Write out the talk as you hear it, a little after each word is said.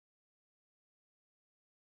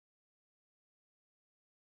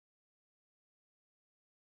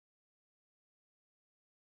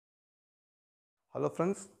Hello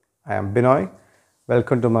friends, I am Binoy.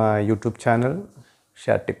 Welcome to my YouTube channel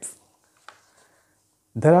Share Tips.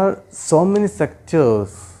 There are so many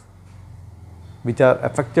sectors which are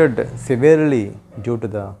affected severely due to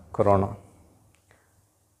the corona.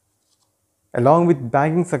 Along with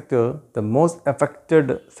banking sector, the most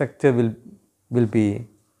affected sector will be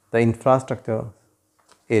the infrastructure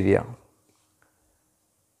area.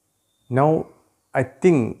 Now I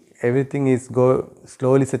think everything is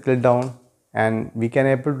slowly settled down and we can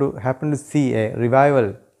happen to see a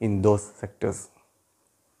revival in those sectors.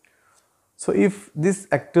 So if these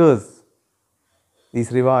actors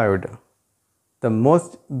is revived, the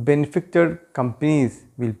most benefited companies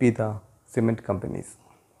will be the cement companies.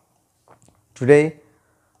 Today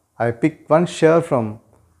I picked one share from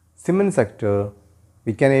cement sector.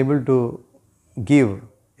 We can able to give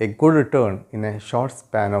a good return in a short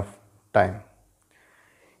span of time.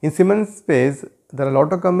 In cement space, there are a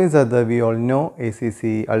lot of companies that we all know,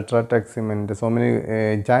 ACC, Ultratech Cement, so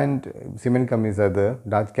many giant cement companies are there,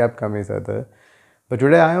 large cap companies are there. But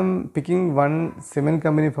today I am picking one cement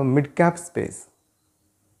company from mid cap space.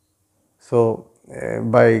 So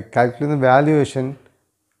by calculating the valuation,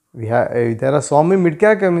 there are so many mid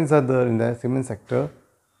cap companies are there in the cement sector,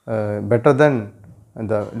 better than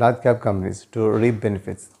the large cap companies to reap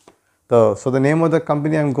benefits. So the name of the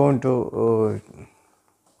company I am going to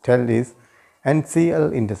tell is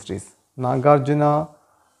NCL Industries, Nagarjuna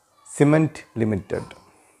Cement Limited.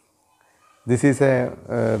 This is a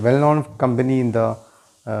well-known company in the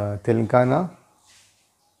Telangana.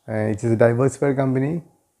 It is a diversified company.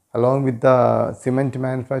 Along with the cement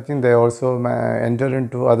manufacturing, they also enter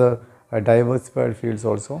into other diversified fields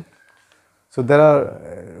also. So there are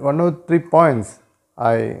one or three points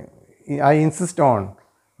I insist on,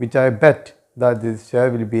 which I bet that this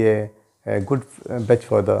share will be a good bet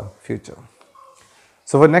for the future.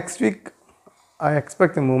 So for next week, I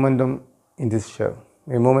expect a momentum in this share,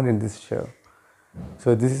 a moment in this share.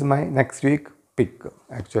 So this is my next week pick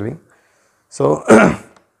actually. So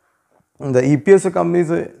the EPS of company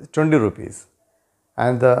is 20 rupees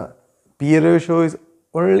and the PE ratio is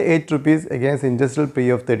only 8 rupees against industrial PE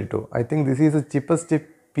of 32. I think this is the cheapest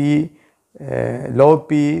PE, low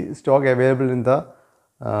PE stock available in the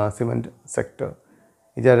cement sector.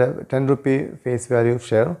 It has a 10 rupee face value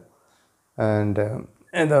share, and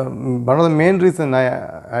one of the main reason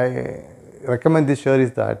I recommend this share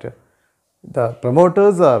is that the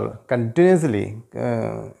promoters are continuously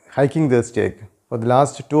hiking their stake. For the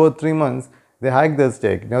last 2 or 3 months, they hiked their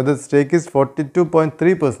stake. Now the stake is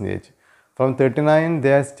 42.3%. From 39, they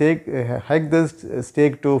have hiked their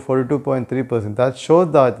stake to 42.3%. That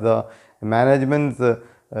shows that the management's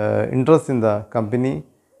interest in the company,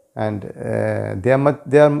 and they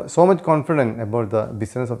are so much confident about the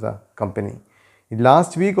business of the company.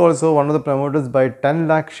 Last week also, one of the promoters buy 10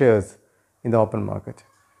 lakh shares in the open market.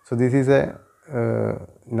 So this is a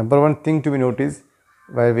number one thing to be noticed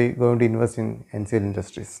while we going to invest in NCL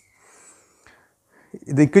Industries.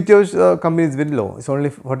 The equity of the company is very low. It's only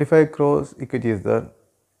 45 crores equity is there,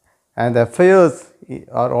 and the FIRs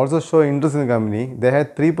are also showing interest in the company. They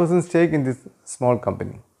had 3% stake in this small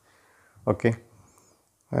company. Okay.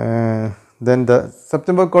 Then the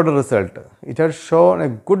September quarter result, it has shown a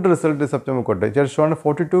good result in September quarter. It has shown a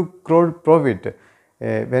 42 crore profit.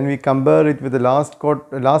 When we compare it with the last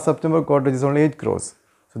September quarter, it is only 8 crores.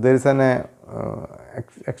 So there is an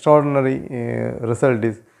extraordinary result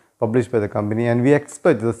is published by the company, and we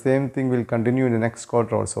expect the same thing will continue in the next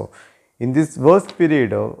quarter also. In this worst period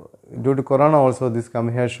due to corona also, this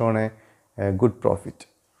company has shown a good profit.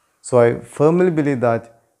 So I firmly believe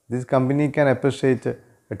that this company can appreciate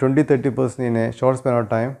 20-30% in a short span of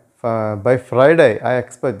time. By Friday, I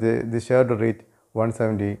expect the share to reach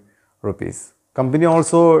 170 rupees. Company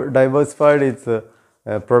also diversified its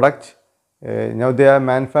product. Now they are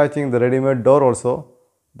manufacturing the ready-made door also.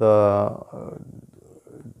 The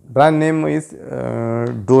brand name is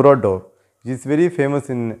Dura Door, which is very famous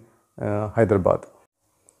in Hyderabad.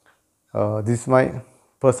 This is my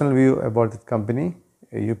personal view about this company.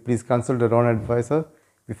 You please consult your own advisor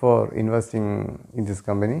before investing in this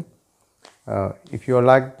company. If you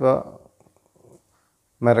like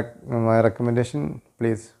my recommendation,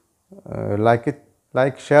 please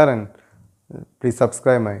like, share, and please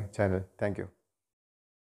subscribe my channel. Thank you.